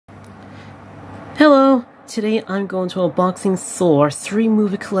Hello! Today I'm going to unboxing Thor 3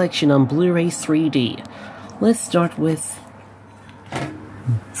 movie collection on Blu-ray 3D. Let's start with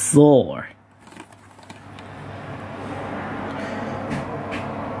Thor.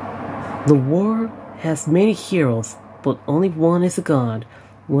 The world has many heroes, but only one is a god.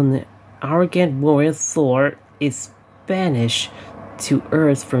 When the arrogant warrior Thor is banished to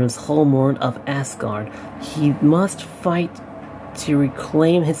Earth from his homeworld of Asgard, he must fight to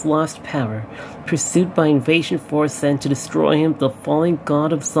reclaim his lost power. Pursued by invasion force sent to destroy him, the fallen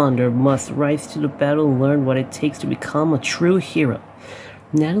god of thunder must rise to the battle and learn what it takes to become a true hero.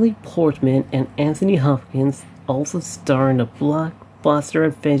 Natalie Portman and Anthony Hopkins also star in the blockbuster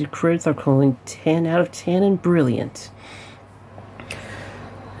adventure critics are calling 10 out of 10 and brilliant.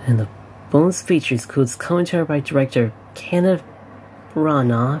 And the bonus features includes commentary by director Kenneth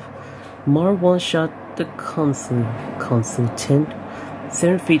Branagh, Mar one-shot The Consultant,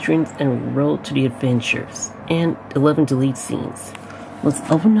 7 featurings and Road to the Adventures, and 11 delete scenes. Let's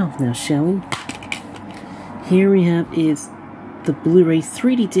open up now, shall we? Here we have is the Blu-ray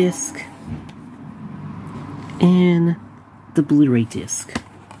 3D disc and the Blu-ray disc.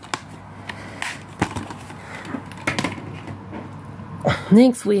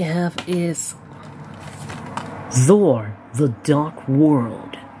 Next we have is Thor, The Dark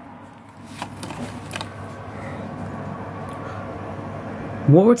World.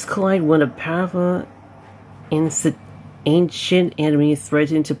 Worlds collide when a powerful ancient enemy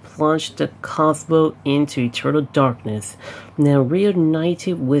threatens to plunge the cosmos into eternal darkness. Now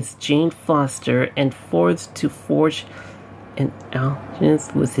reunited with Jane Foster and forced to forge an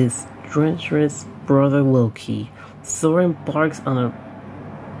alliance with his treacherous brother Loki, Thor embarks on a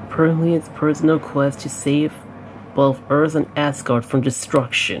Herculean personal quest to save both Earth and Asgard from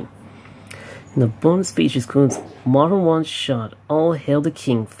destruction. And the bonus features includes Modern One-Shot, All Hail the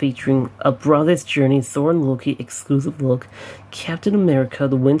King, featuring A Brother's Journey, Thor and Loki exclusive look, Captain America,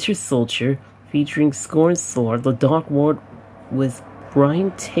 The Winter Soldier, featuring Scorn Thor, The Dark World with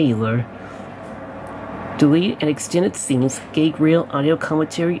Brian Taylor, delete and extended scenes, gag reel, audio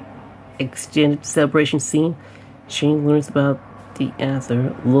commentary, extended celebration scene, Shane learns about the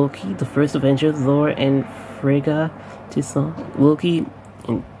Aether, Loki, The First Avenger, Thor and Frigga, Loki,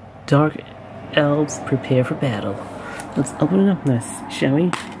 and Dark Elves prepare for battle. Let's open it up now, shall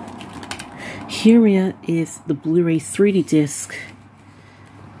we? Here is the Blu-ray 3D disc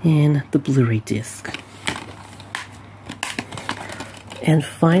and the Blu-ray disc. And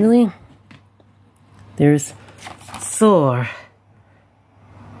finally, there's Thor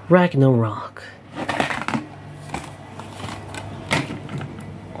Ragnarok.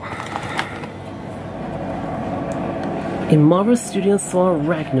 In Marvel Studios' Thor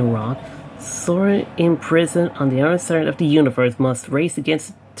Ragnarok, Thor, imprisoned on the other side of the universe, must race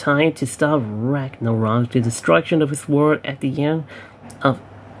against time to stop Ragnarok, the destruction of his world at the end of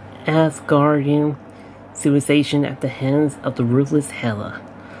Asgardian civilization at the hands of the ruthless Hela.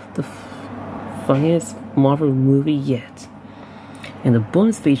 The funniest Marvel movie yet. And the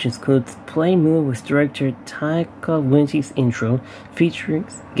bonus features includes play movie with director Taika Waititi's intro, featuring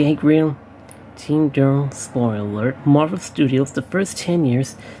gag reel, Team Daryl, spoiler alert, Marvel Studios, the first 10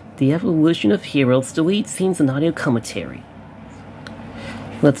 years, the evolution of heroes, delete scenes and audio commentary.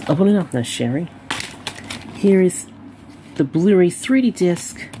 Let's open it up now, Sherry. Here is the Blu-ray 3D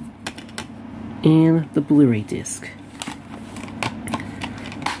disc and the Blu-ray disc.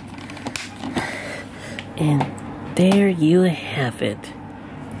 And there you have it.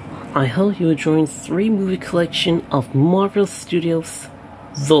 I hope you enjoyed 3 movie collection of Marvel Studios'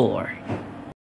 Thor.